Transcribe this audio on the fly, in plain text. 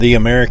The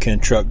American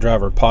Truck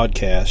Driver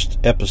Podcast,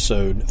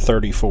 Episode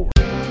 34.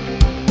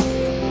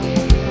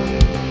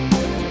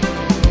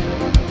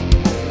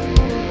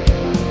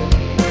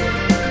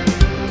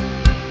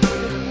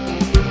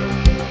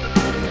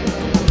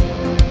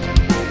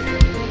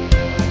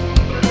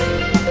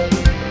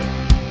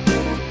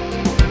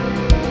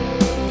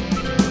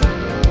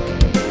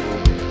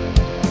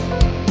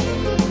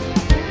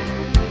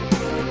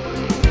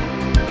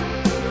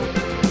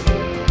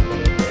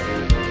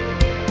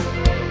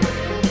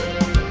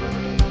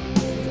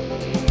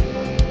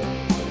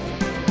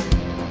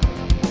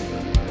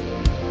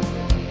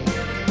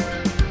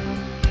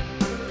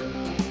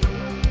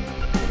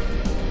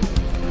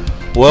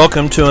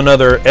 Welcome to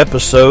another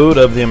episode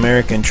of the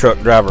American Truck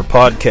Driver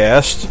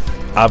Podcast.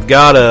 I've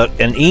got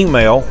an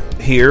email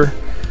here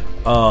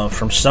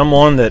from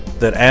someone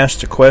that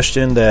asked a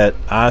question that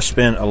I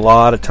spent a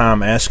lot of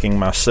time asking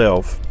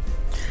myself.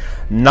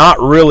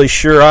 Not really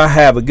sure I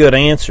have a good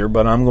answer,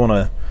 but I'm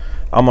gonna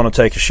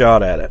take a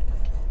shot at it.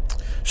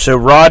 So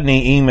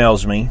Rodney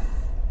emails me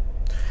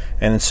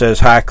and it says,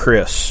 "Hi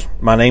Chris,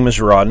 my name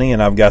is Rodney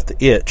and I've got the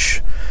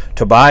itch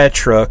to buy a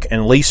truck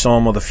and lease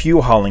on with a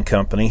fuel hauling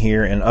company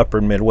here in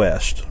Upper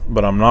Midwest,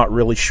 but I'm not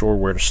really sure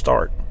where to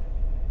start.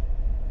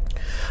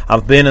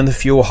 I've been in the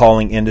fuel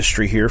hauling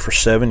industry here for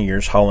 7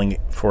 years, hauling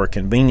for a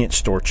convenience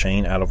store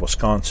chain out of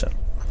Wisconsin.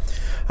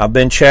 I've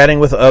been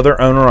chatting with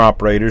other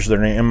owner-operators that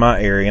are in my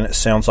area, and it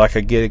sounds like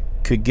I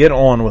could get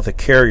on with a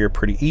carrier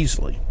pretty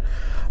easily.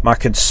 My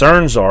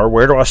concerns are,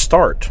 where do I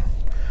start?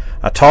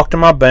 I talked to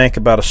my bank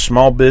about a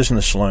small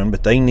business loan,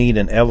 but they need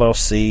an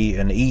LLC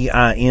and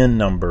EIN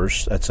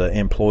numbers, that's an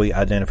employee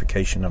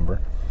identification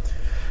number,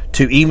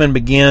 to even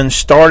begin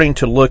starting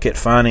to look at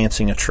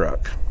financing a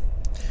truck.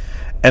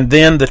 And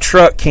then the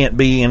truck can't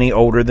be any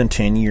older than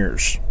 10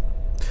 years.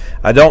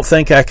 I don't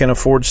think I can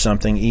afford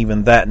something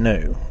even that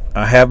new.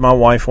 I have my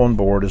wife on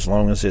board as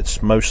long as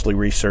it's mostly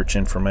research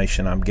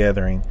information I'm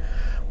gathering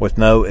with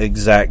no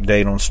exact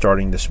date on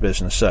starting this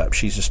business up.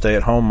 She's a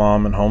stay-at-home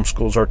mom and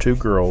homeschools our 2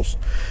 girls,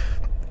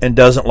 and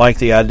doesn't like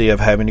the idea of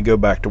having to go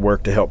back to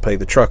work to help pay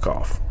the truck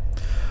off,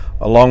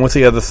 along with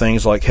the other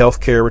things like health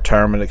care,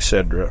 retirement,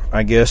 etc.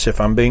 I guess if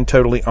I'm being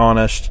totally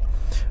honest,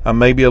 I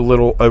may be a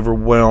little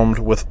overwhelmed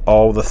with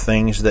all the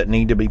things that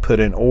need to be put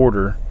in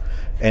order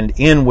and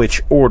in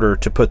which order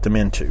to put them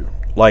into.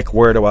 Like,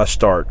 where do I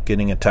start?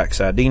 Getting a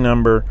tax ID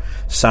number,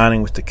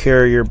 signing with the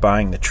carrier,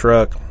 buying the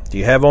truck. Do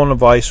you have on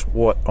advice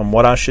on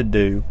what I should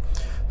do?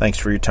 Thanks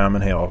for your time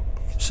and help.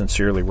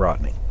 Sincerely,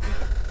 Rodney."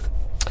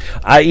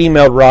 I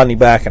emailed Rodney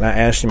back and I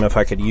asked him if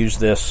I could use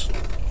this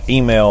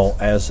email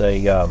as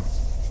a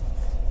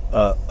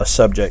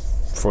subject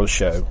for the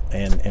show,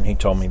 and he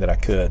told me that I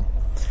could.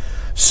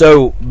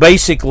 So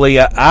basically,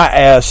 I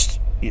asked,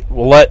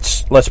 well,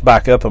 let's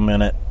back up a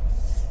minute.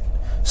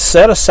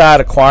 Set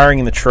aside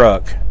acquiring the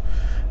truck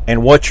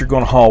and what you're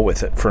going to haul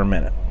with it for a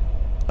minute.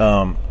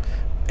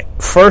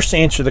 First,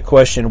 answer the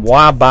question,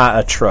 why buy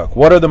a truck?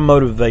 What are the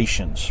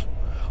motivations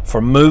for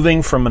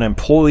moving from an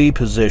employee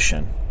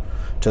position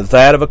to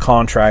that of a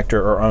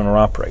contractor or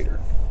owner-operator?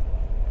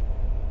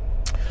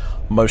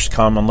 Most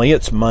commonly,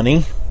 it's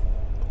money,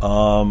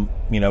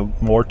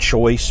 more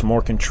choice,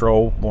 more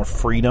control, more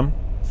freedom.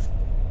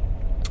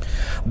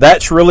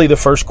 That's really the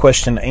first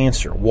question to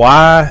answer.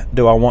 Why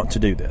do I want to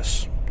do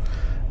this?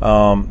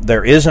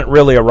 There isn't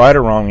really a right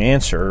or wrong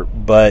answer,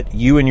 but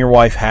you and your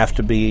wife have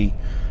to be,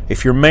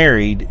 if you're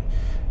married,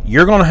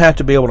 you're going to have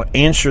to be able to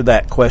answer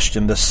that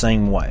question the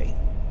same way.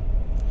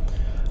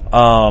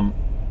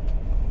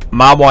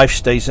 My wife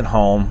stays at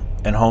home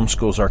and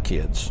homeschools our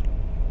kids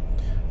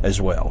as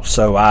well.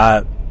 So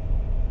I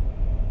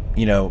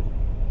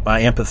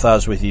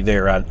empathize with you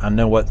there. I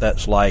know what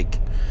that's like.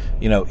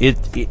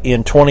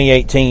 In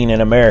 2018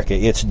 in America,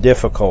 it's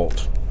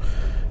difficult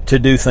to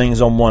do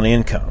things on one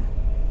income,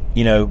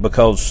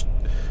 because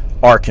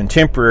our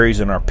contemporaries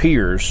and our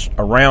peers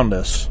around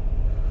us,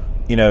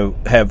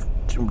 have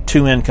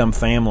 2 income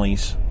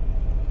families,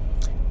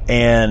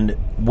 and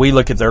we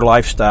look at their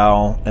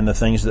lifestyle and the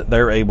things that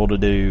they're able to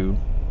do,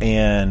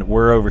 and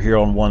we're over here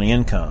on one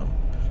income.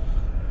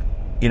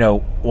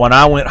 When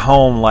I went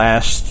home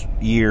last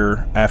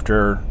year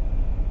after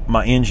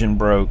my engine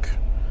broke,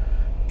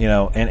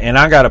 and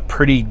I got a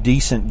pretty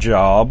decent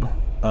job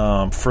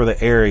for the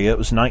area. It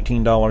was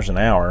 $19 an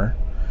hour,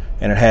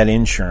 and it had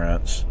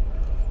insurance.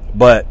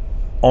 But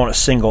on a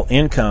single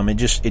income, it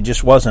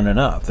just wasn't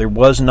enough. There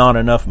was not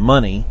enough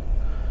money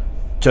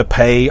to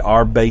pay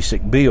our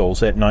basic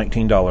bills at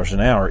 $19 an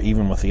hour,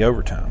 even with the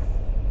overtime.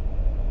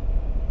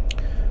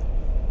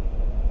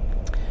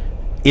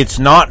 It's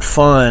not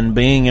fun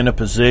being in a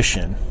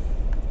position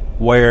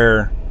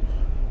where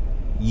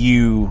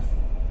you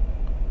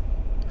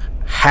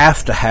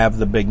have to have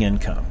the big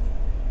income.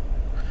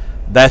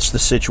 That's the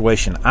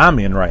situation I'm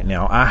in right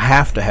now. I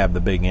have to have the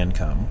big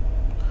income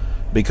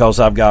because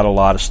I've got a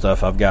lot of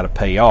stuff I've got to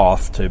pay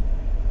off to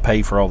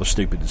pay for all the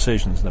stupid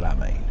decisions that I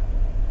made.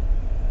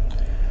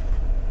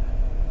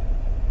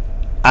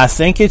 I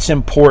think it's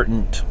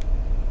important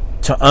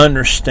to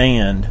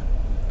understand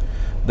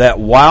that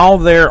while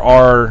there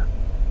are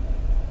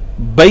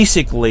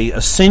basically,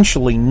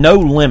 essentially, no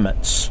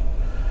limits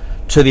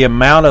to the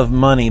amount of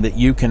money that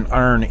you can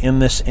earn in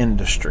this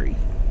industry.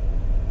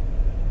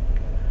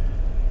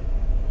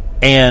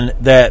 And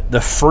that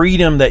the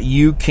freedom that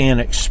you can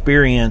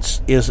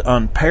experience is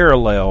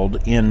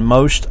unparalleled in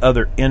most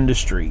other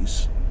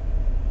industries.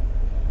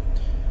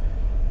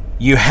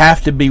 You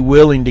have to be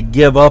willing to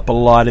give up a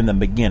lot in the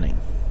beginning.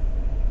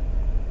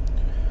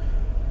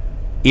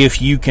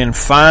 If you can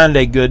find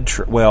a good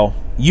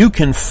you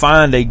can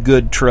find a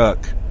good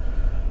truck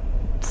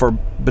for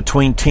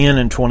between $10,000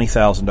 and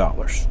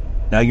 $20,000.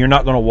 Now, you're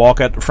not going to walk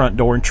out the front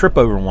door and trip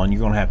over one.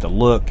 You're going to have to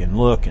look and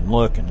look and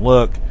look and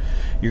look.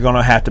 You're going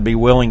to have to be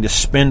willing to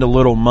spend a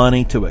little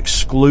money to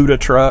exclude a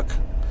truck.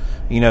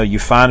 You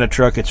find a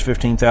truck that's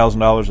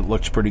 $15,000 that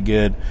looks pretty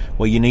good.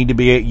 Well, you need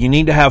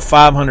to have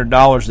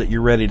 $500 that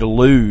you're ready to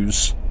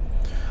lose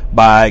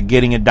by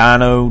getting a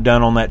dyno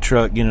done on that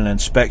truck, getting an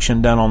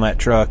inspection done on that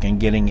truck, and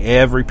getting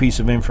every piece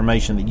of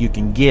information that you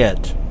can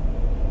get.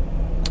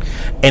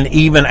 And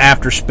even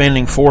after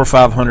spending $400 or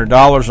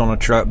 $500 on a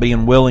truck,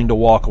 being willing to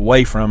walk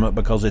away from it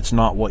because it's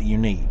not what you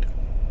need.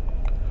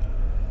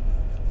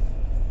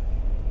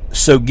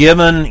 So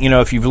given,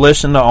 if you've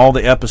listened to all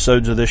the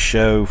episodes of this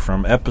show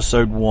from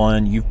episode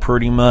 1, you've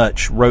pretty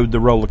much rode the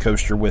roller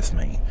coaster with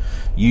me.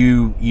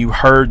 You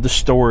heard the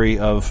story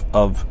of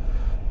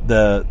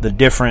the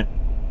different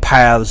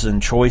paths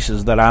and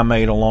choices that I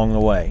made along the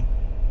way.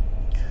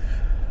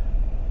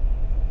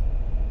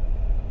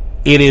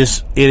 It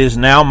is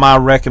now my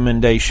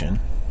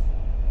recommendation,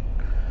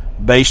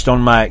 based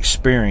on my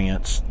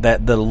experience,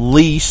 that the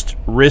least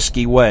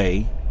risky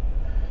way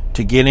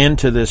to get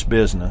into this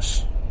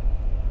business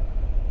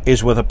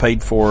is with a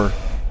paid-for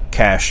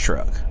cash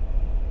truck.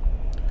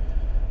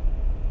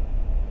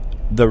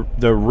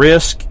 The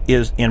risk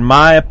is, in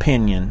my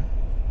opinion,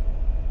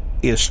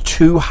 is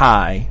too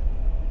high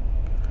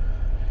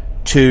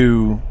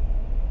to,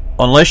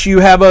 unless you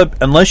have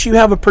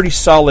a pretty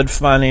solid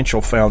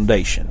financial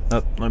foundation.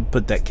 Let me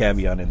put that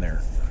caveat in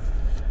there.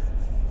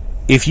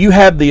 If you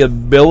have the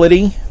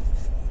ability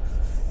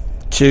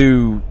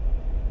to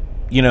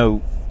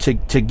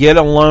get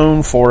a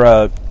loan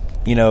for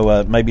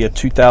maybe a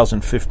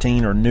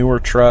 2015 or newer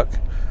truck,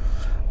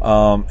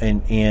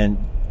 and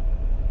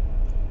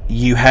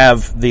you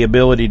have the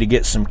ability to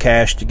get some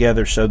cash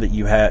together so that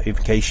you have, in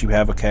case you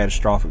have a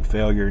catastrophic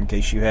failure, in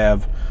case you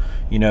have,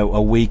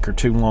 a week or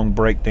too long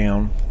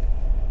breakdown.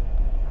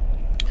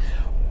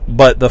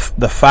 But the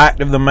fact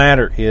of the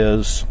matter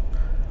is,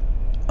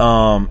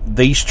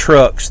 these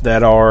trucks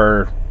that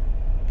are,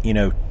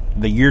 the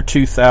year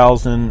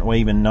 2000, or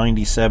even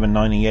 97,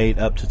 98,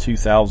 up to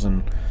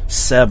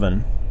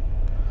 2007,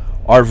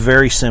 are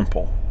very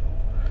simple.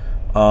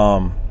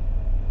 A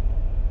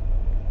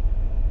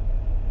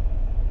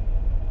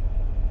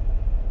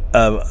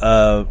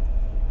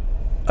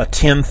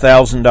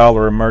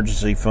 $10,000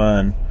 emergency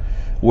fund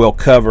will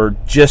cover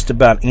just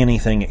about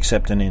anything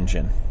except an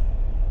engine.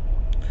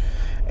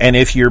 And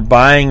if you're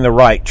buying the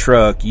right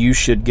truck, you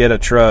should get a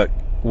truck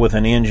with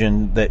an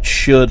engine that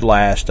should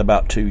last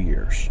about 2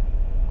 years.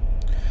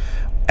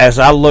 As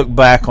I look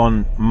back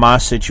on my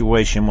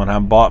situation when I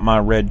bought my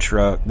red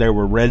truck, there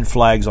were red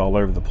flags all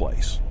over the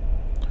place.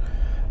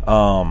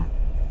 I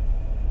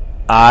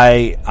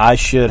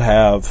should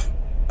have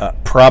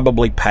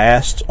probably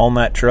passed on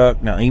that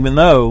truck. Now, even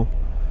though,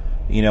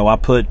 I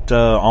put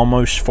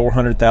almost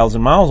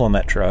 400,000 miles on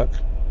that truck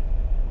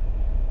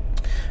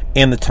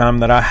in the time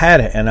that I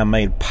had it, and I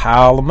made a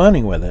pile of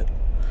money with it.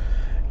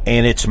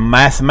 And it's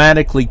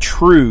mathematically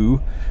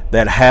true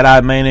that had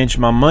I managed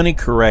my money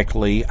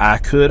correctly, I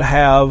could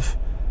have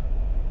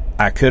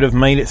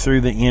made it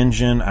through the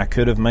engine. I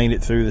could have made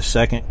it through the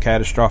second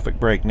catastrophic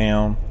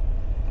breakdown.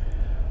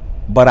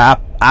 But I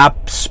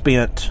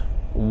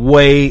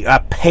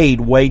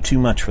paid way too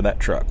much for that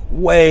truck.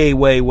 Way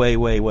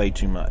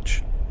too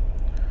much.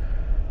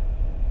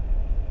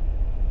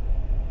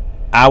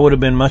 I would have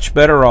been much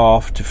better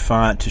off to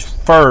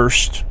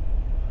first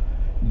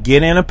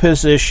get in a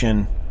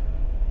position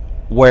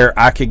where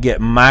I could get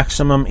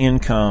maximum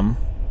income,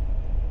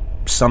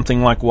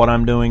 something like what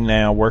I'm doing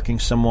now, working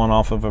someone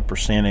off of a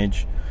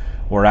percentage,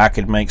 where I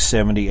could make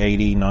 70,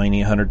 80,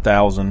 90,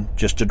 100,000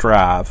 just to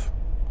drive,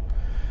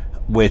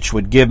 which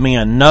would give me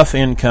enough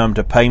income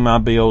to pay my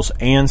bills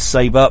and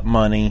save up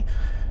money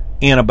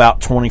in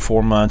about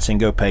 24 months and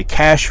go pay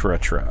cash for a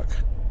truck.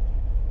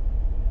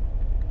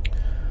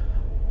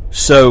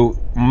 So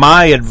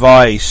my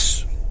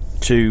advice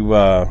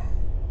to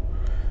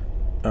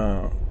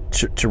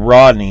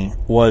Rodney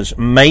was,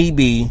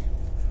 maybe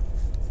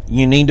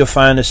you need to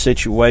find a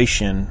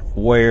situation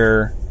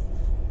where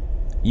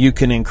you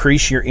can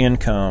increase your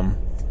income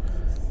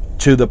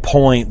to the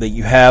point that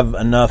you have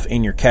enough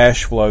in your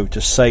cash flow to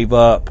save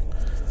up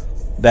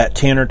that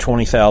 $10,000 or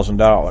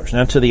 $20,000.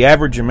 Now, to the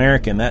average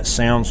American, that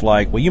sounds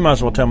like, well, you might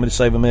as well tell me to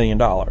save $1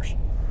 million.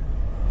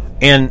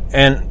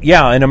 And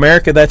yeah, in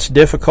America that's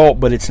difficult,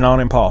 but it's not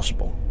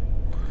impossible.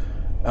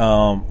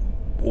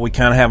 We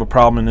kind of have a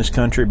problem in this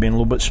country of being a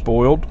little bit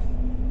spoiled,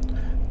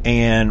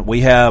 and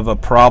we have a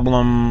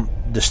problem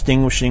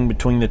distinguishing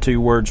between the two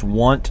words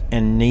want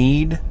and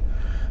need.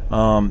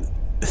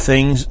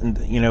 Things,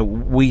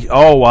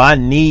 I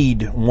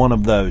need one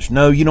of those.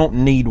 No, you don't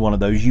need one of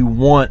those. You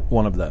want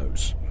one of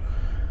those.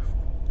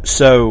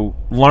 So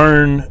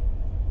learn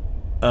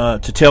to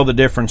tell the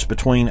difference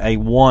between a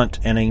want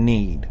and a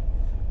need.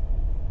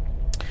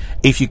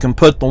 If you can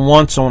put the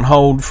wants on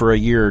hold for a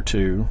year or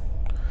two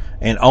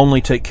and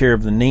only take care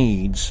of the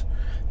needs,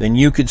 then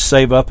you could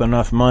save up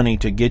enough money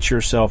to get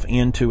yourself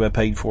into a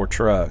paid-for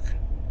truck,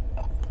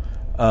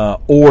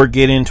 or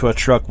get into a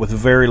truck with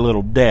very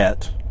little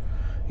debt.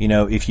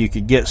 If you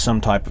could get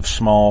some type of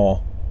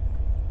small,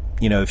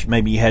 if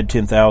maybe you had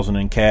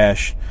 $10,000 in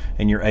cash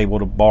and you're able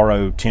to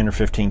borrow $10,000 or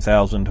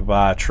 $15,000 to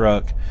buy a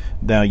truck,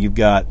 now you've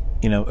got,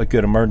 a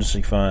good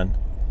emergency fund.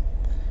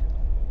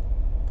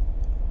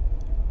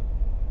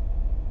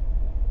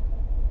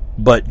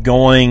 But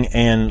going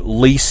and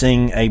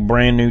leasing a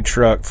brand new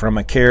truck from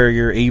a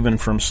carrier, even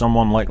from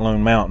someone like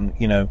Lone Mountain,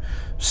 $7,000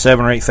 or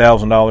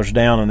 $8,000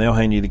 down, and they'll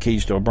hand you the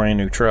keys to a brand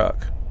new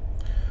truck.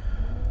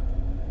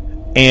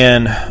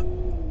 And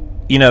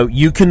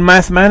you can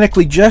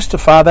mathematically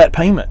justify that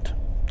payment.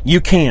 You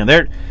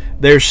can.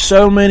 There's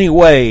so many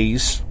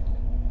ways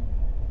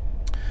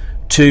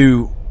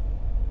to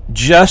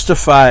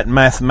justify it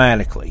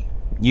mathematically.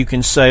 You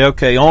can say,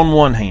 okay, on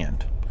one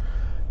hand,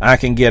 I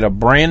can get a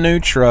brand new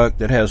truck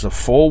that has a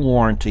full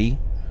warranty.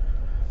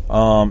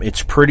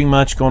 It's pretty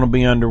much going to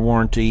be under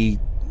warranty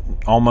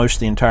almost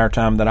the entire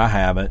time that I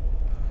have it.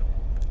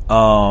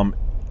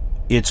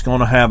 It's going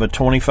to have a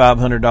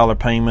 $2,500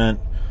 payment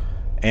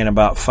and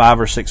about $500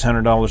 or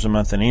 $600 a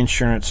month in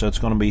insurance, so it's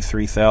going to be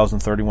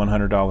 $3,000,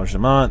 $3,100 a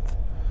month.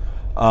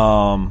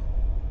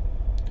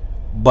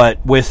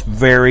 But with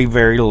very,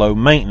 very low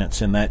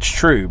maintenance, and that's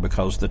true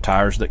because the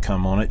tires that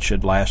come on it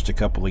should last a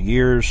couple of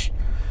years.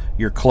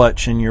 Your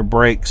clutch and your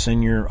brakes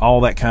and your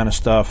all that kind of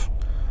stuff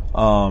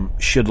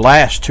should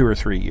last 2 or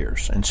 3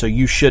 years, and so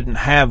you shouldn't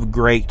have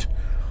great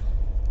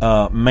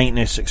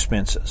maintenance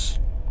expenses.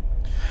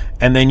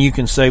 And then you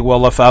can say,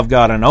 well, if I've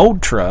got an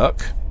old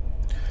truck,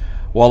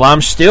 well,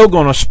 I'm still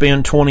going to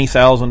spend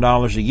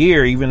 $20,000 a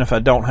year even if I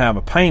don't have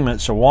a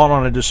payment, so why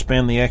don't I just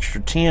spend the extra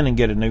 $10,000 and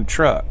get a new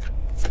truck?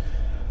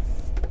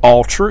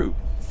 All true.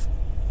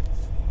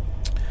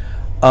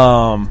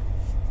 And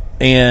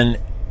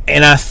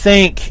I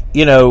think,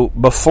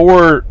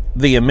 before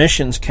the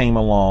emissions came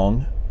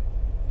along,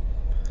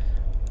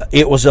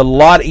 it was a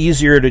lot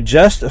easier to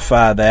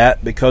justify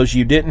that because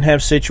you didn't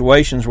have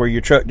situations where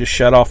your truck just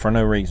shut off for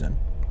no reason.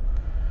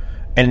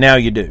 And now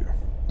you do.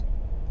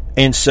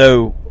 And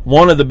so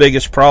one of the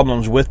biggest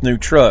problems with new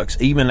trucks,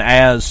 even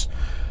as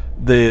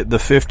the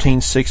 15s,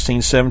 16s,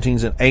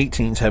 17s, and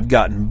 18s have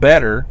gotten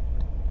better,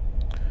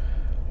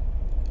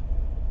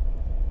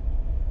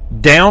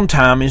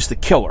 downtime is the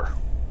killer.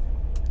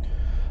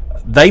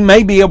 They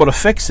may be able to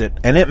fix it,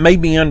 and it may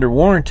be under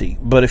warranty,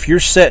 but if you're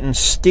sitting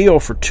still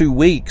for 2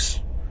 weeks,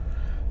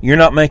 you're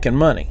not making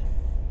money.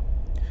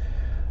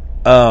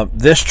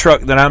 This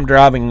truck that I'm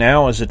driving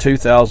now is a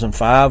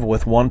 2005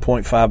 with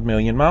 1.5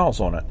 million miles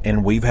on it,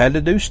 and we've had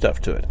to do stuff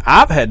to it.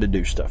 I've had to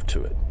do stuff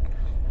to it.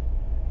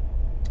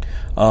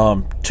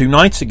 2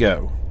 nights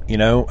ago,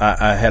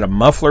 I had a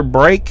muffler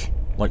break,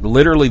 like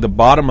literally the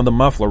bottom of the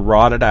muffler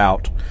rotted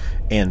out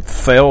and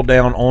fell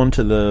down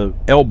onto the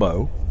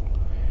elbow.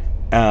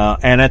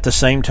 And at the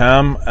same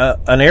time,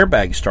 an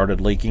airbag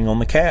started leaking on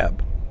the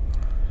cab.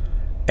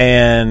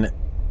 And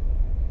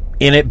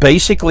it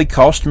basically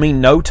cost me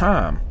no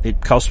time. It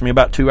cost me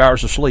about 2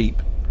 hours of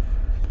sleep.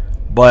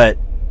 But,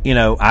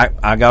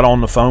 I got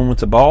on the phone with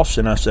the boss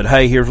and I said,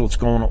 hey, here's what's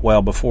going on.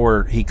 Well,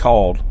 before he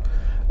called,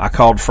 I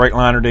called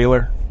Freightliner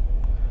dealer.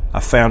 I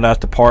found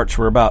out the parts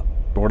were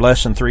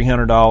less than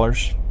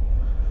 $300.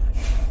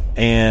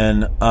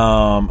 And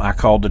I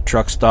called the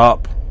truck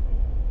stop,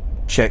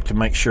 checked to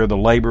make sure the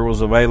labor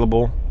was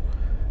available,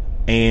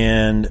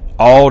 and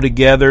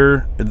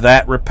altogether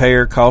that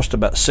repair cost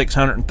about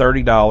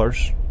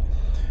 $630.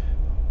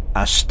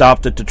 I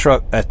stopped at the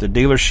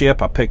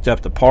dealership. I picked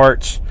up the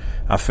parts.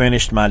 I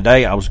finished my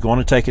day. I was going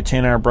to take a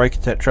 10-hour break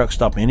at that truck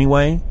stop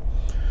anyway,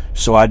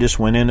 so I just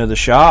went into the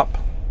shop.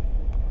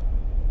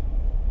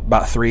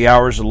 About 3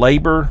 hours of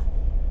labor.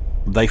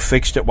 They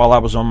fixed it while I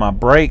was on my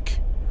break.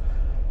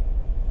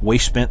 We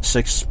spent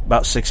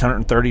about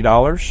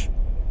 $630,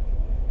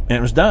 and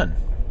it was done.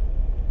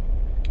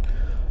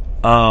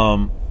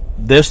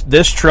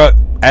 This truck,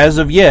 as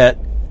of yet,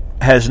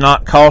 has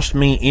not cost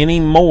me any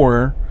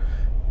more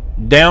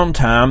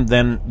downtime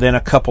than a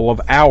couple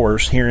of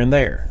hours here and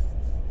there.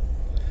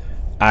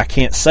 I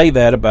can't say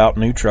that about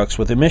new trucks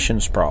with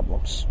emissions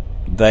problems.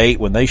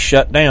 When they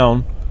shut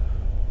down,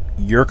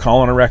 you're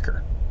calling a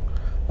wrecker.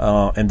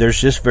 And there's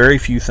just very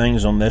few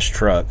things on this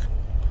truck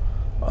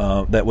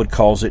that would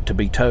cause it to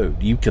be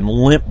towed. You can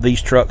limp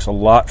these trucks a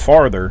lot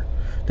farther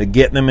to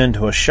get them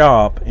into a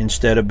shop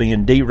instead of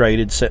being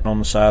derated sitting on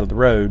the side of the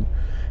road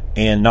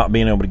and not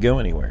being able to go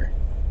anywhere.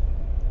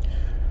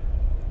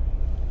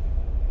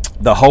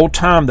 The whole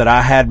time that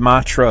I had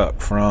my truck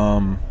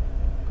from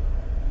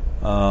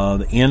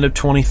the end of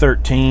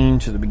 2013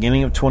 to the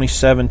beginning of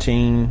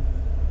 2017,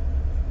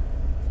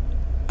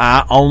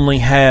 I only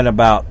had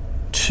about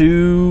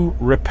 2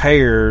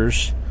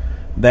 repairs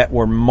that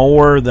were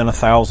more than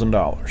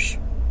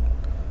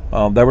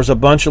 $1,000. There was a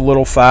bunch of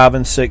little $500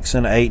 and $600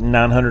 and $800 and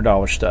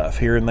 $900 stuff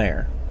here and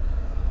there,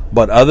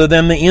 but other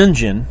than the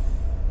engine,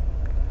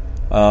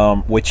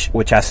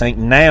 which I think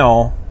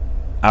now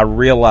I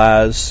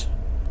realize,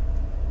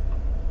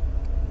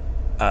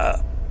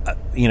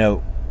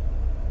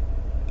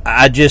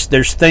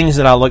 there's things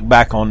that I look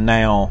back on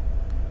now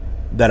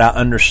that I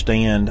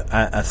understand,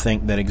 I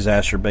think, that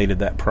exacerbated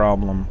that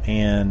problem.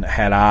 And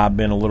had I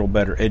been a little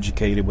better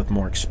educated with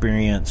more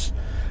experience,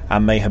 I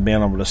may have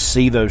been able to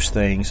see those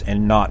things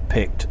and not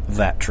picked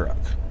that truck.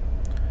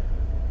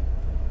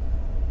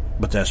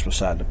 But that's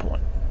beside the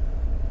point.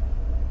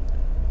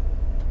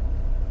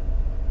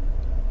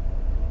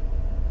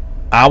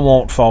 I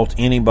won't fault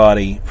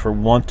anybody for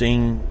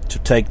wanting to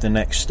take the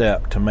next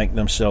step to make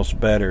themselves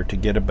better, to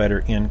get a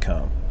better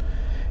income.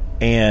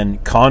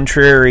 And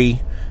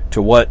contrary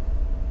to what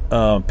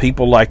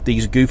people like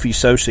these goofy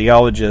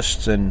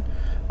sociologists and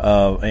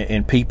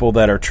people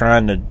that are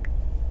trying to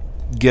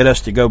get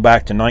us to go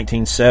back to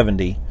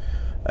 1970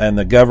 and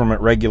the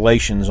government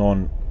regulations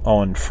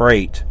on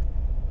freight,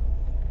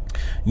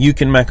 you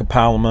can make a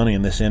pile of money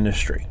in this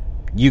industry.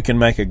 You can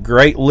make a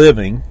great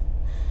living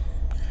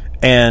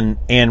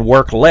and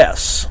work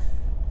less.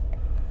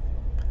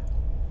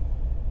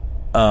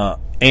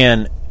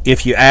 And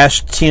if you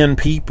ask 10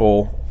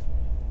 people,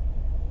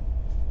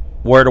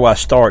 where do I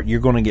start? You're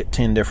going to get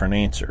 10 different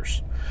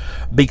answers,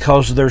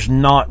 because there's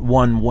not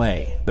one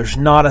way. There's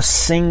not a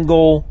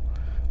single,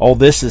 oh,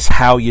 this is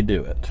how you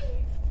do it.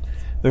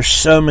 There's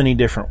so many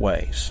different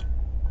ways.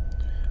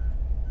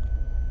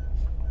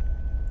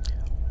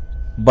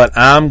 But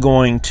I'm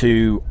going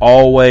to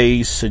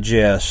always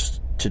suggest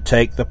to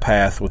take the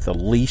path with the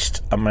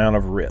least amount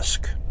of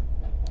risk.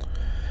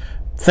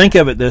 Think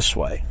of it this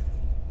way.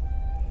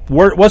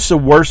 What's the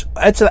worst?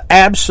 It's an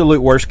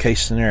absolute worst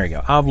case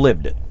scenario. I've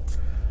lived it.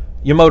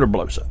 Your motor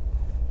blows up.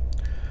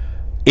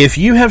 If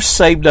you have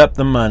saved up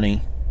the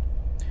money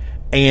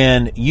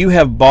and you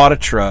have bought a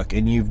truck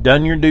and you've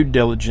done your due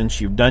diligence,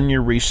 you've done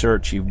your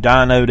research, you've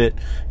dynoed it,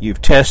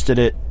 you've tested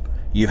it,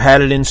 you've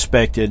had it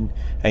inspected,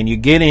 and you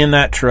get in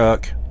that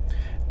truck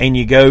and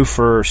you go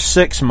for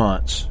 6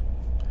 months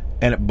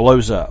and it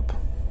blows up.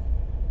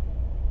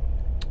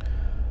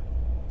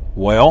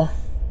 Well,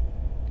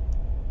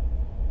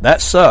 that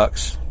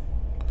sucks,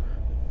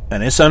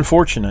 and it's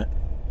unfortunate,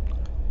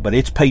 but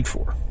it's paid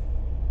for.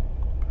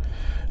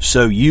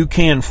 So you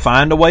can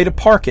find a way to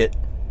park it,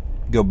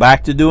 go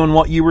back to doing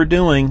what you were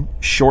doing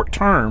short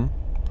term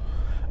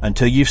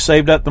until you've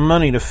saved up the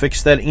money to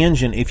fix that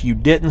engine. If you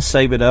didn't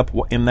save it up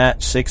in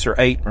that 6 or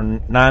 8 or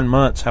 9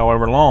 months,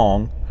 however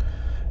long,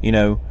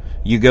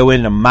 you go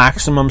into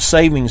maximum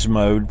savings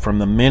mode from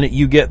the minute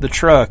you get the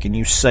truck, and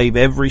you save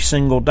every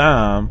single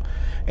dime.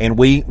 And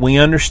we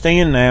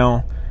understand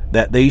now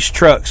that these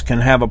trucks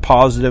can have a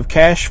positive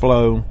cash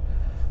flow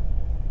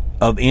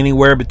of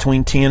anywhere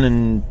between $10,000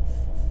 and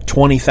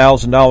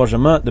 $20,000 a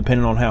month,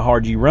 depending on how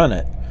hard you run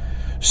it.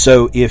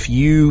 So if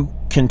you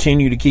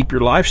continue to keep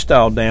your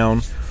lifestyle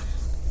down,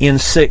 in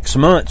 6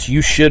 months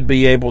you should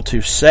be able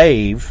to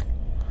save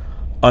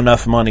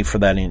enough money for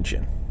that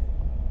engine.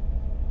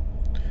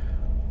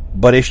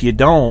 But if you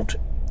don't,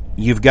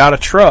 you've got a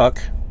truck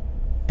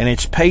and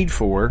it's paid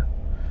for,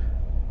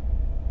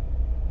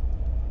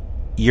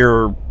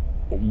 you're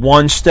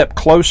one step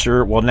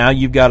closer. Well, now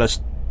you've got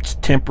to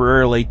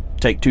temporarily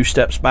take 2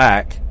 steps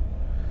back,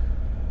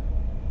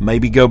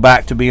 maybe go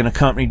back to being a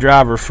company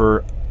driver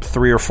for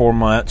 3 or 4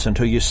 months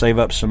until you save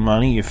up some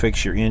money, you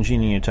fix your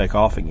engine, and you take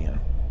off again.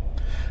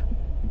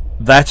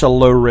 That's a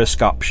low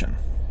risk option.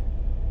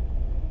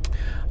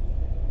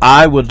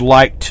 I want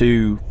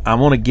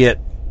to get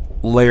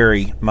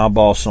Larry, my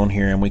boss, on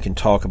here, and we can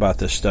talk about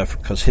this stuff,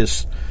 because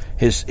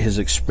his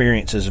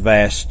experience is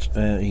vast.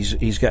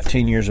 He's got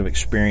 10 years of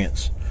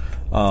experience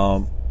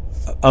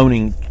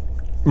owning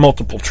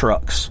multiple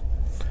trucks,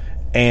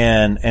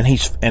 and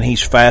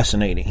he's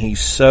fascinating.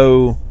 He's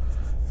so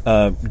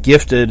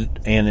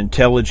gifted and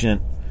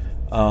intelligent,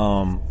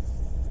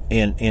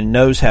 and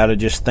knows how to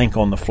just think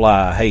on the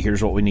fly. Hey,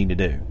 here's what we need to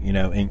do,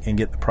 and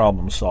get the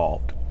problem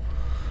solved.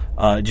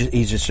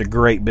 He's just a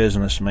great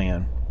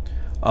businessman.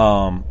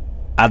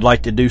 I'd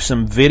like to do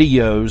some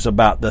videos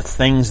about the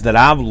things that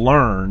I've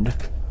learned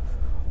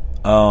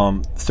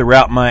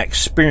throughout my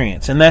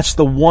experience. And that's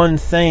the one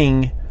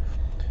thing,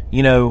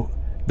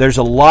 there's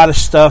a lot of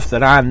stuff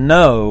that I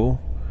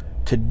know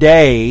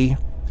today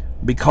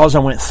because I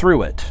went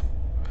through it.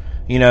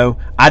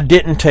 I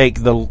didn't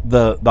take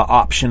the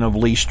option of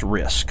least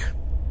risk.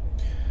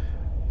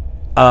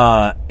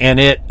 And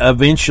it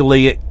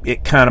eventually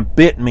it kind of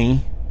bit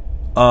me.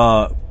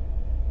 Of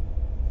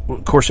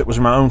course, it was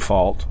my own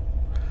fault.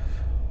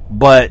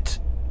 But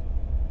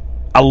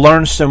I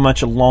learned so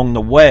much along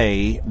the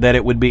way that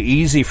it would be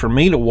easy for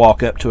me to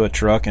walk up to a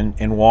truck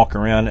and walk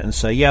around it and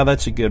say, yeah,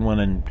 that's a good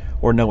one,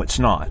 or no, it's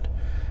not.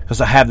 because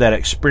I have that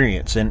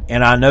experience. And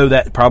I know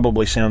that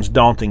probably sounds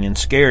daunting and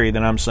scary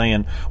that I'm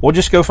saying, well,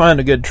 just go find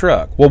a good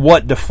truck. Well,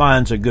 what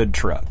defines a good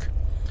truck?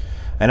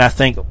 And I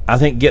think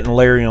getting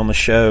Larry on the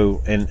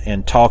show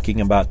and talking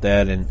about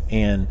that,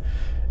 and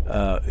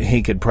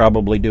he could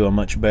probably do a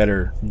much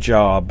better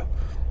job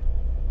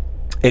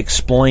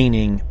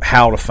explaining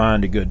how to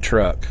find a good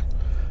truck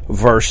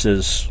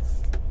versus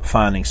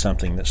finding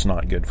something that's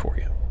not good for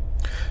you.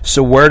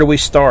 So where do we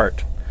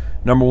start?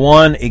 Number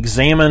one,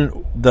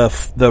 examine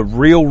the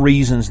real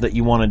reasons that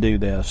you want to do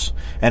this,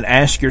 and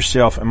ask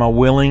yourself, am I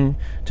willing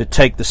to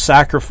take the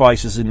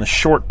sacrifices in the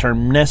short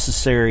term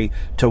necessary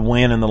to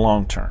win in the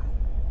long term?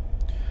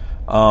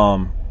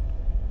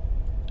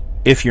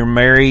 If you're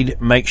married,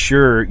 make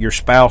sure your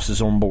spouse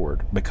is on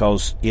board,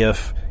 because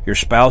if your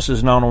spouse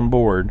is not on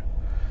board,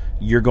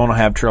 you're going to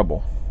have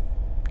trouble.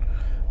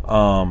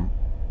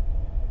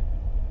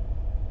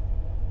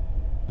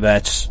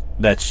 That's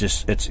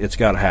just it's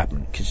got to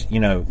happen, because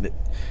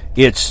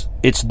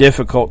it's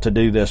difficult to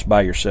do this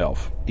by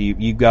yourself.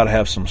 You've got to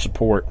have some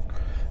support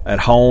at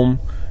home.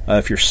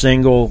 If you're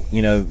single,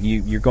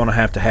 you're going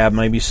to have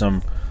maybe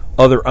some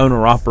other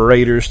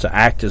owner-operators to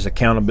act as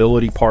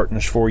accountability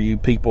partners for you,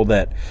 people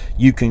that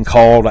you can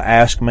call to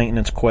ask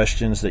maintenance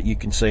questions, that you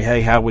can say,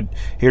 hey,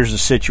 here's the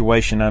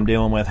situation I'm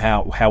dealing with,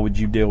 how would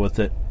you deal with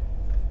it?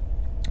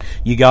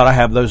 You got to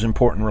have those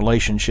important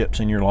relationships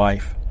in your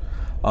life.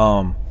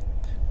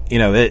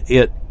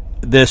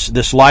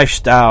 This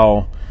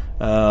lifestyle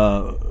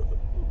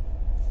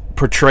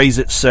portrays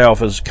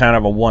itself as kind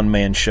of a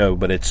one-man show,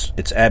 but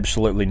it's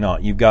absolutely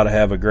not. You've got to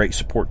have a great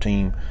support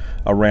team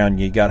around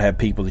you. You've got to have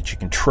people that you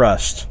can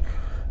trust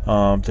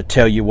to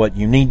tell you what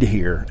you need to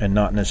hear and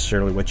not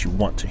necessarily what you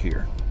want to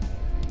hear.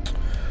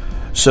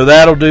 So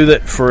that'll do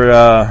that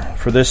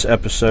for this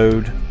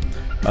episode.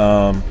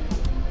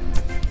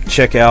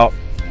 Check out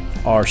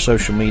our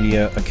social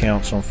media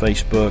accounts on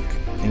Facebook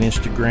and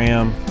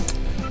Instagram.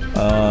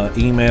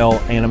 Email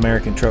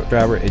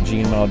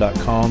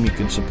anamericantruckdriver@gmail.com. You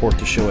can support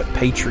the show at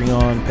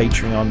Patreon,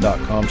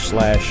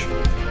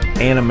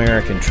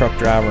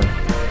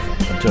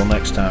 patreon.com/AnAmericanTruckDriver. Until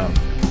next time,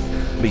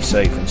 be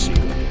safe and see you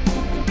later.